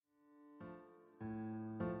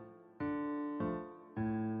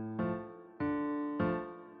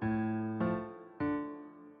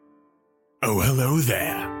Oh, hello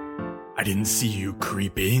there. I didn't see you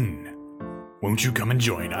creep in. Won't you come and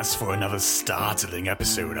join us for another startling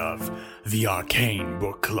episode of the Arcane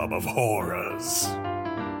Book Club of Horrors?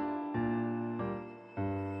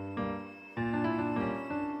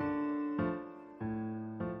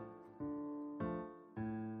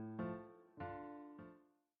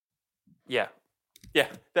 Yeah.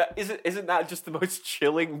 That isn't that just the most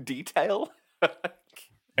chilling detail?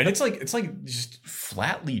 And it's like just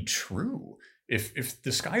flatly true. If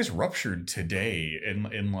the skies ruptured today and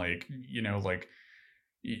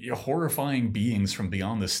horrifying beings from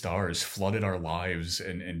beyond the stars flooded our lives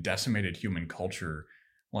and decimated human culture,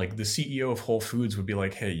 like the CEO of Whole Foods would be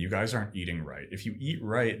like, hey, you guys aren't eating right. If you eat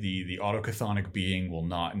right, the autochthonic being will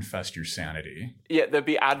not infest your sanity. Yeah, there'd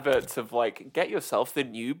be adverts of like, get yourself the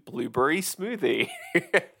new blueberry smoothie.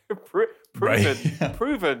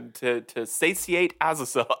 Proven to satiate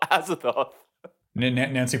Azathoth.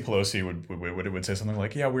 Nancy Pelosi would say something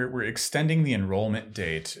like, "Yeah, we're extending the enrollment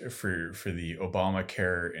date for the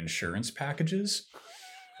Obamacare insurance packages.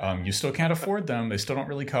 You still can't afford them; they still don't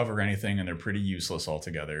really cover anything, and they're pretty useless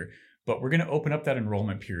altogether. But we're going to open up that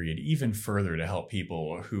enrollment period even further to help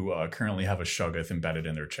people who currently have a Shoggoth embedded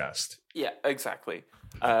in their chest." Yeah, exactly.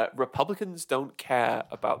 Republicans don't care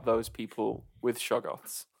about those people with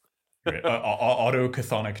Shoggoths. Right.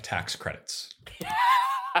 Autochthonic tax credits.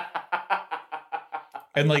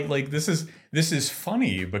 And like this is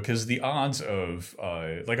funny because the odds of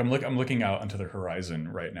I'm looking out onto the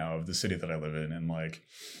horizon right now of the city that I live in, and like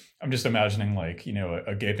I'm just imagining like, you know,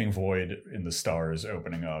 a gaping void in the stars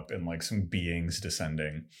opening up and like some beings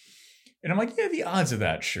descending. And I'm like, yeah, the odds of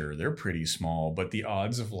that, sure, they're pretty small, but the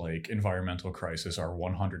odds of like environmental crisis are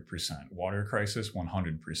 100%. Water crisis,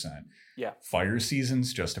 100%. Yeah. Fire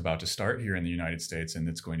season's just about to start here in the United States, and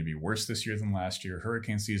it's going to be worse this year than last year.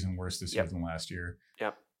 Hurricane season worse this year than last year.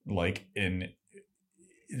 Yep. Like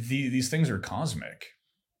these things are cosmic.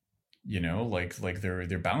 You know, like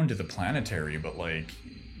they're bound to the planetary, but like,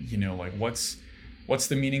 you know, like what's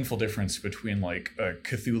the meaningful difference between like a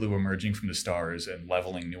Cthulhu emerging from the stars and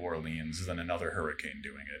leveling New Orleans than another hurricane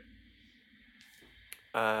doing it?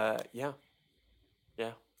 Yeah.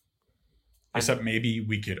 Except maybe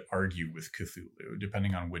we could argue with Cthulhu,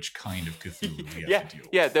 depending on which kind of Cthulhu we have to deal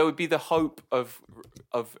with. Yeah, there would be the hope of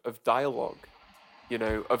dialogue, you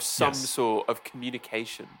know, of some sort of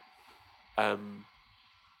communication. But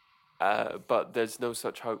there's no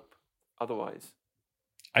such hope otherwise.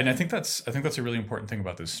 And I think that's a really important thing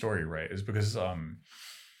about this story, right? Is because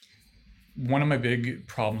one of my big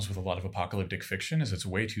problems with a lot of apocalyptic fiction is it's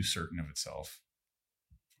way too certain of itself.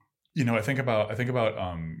 You know, I think about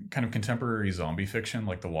kind of contemporary zombie fiction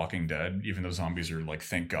like The Walking Dead, even though zombies are like,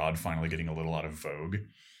 thank God, finally getting a little out of vogue.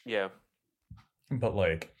 Yeah. But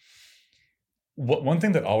like, one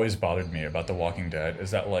thing that always bothered me about The Walking Dead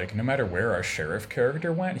is that like, no matter where our sheriff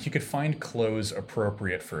character went, he could find clothes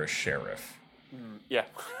appropriate for a sheriff. Yeah.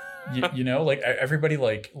 you know, like everybody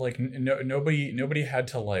nobody had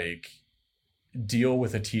to like deal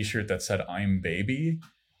with a t-shirt that said "I'm baby,"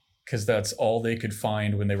 because that's all they could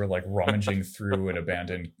find when they were like rummaging through an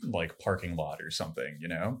abandoned like parking lot or something, you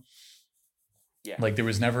know? Yeah. Like there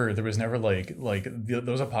was never those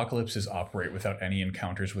apocalypses operate without any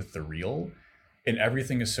encounters with the real, and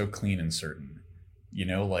everything is so clean and certain. You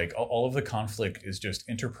know, like all of the conflict is just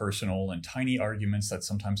interpersonal and tiny arguments that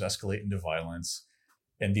sometimes escalate into violence.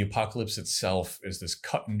 And the apocalypse itself is this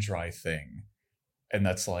cut and dry thing. And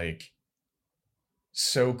that's like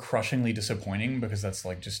so crushingly disappointing because that's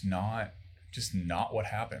like just not what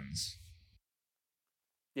happens.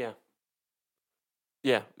 Yeah.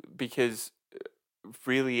 Yeah, because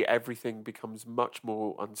really everything becomes much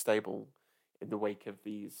more unstable in the wake of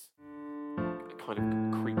these kind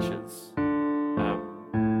of creatures.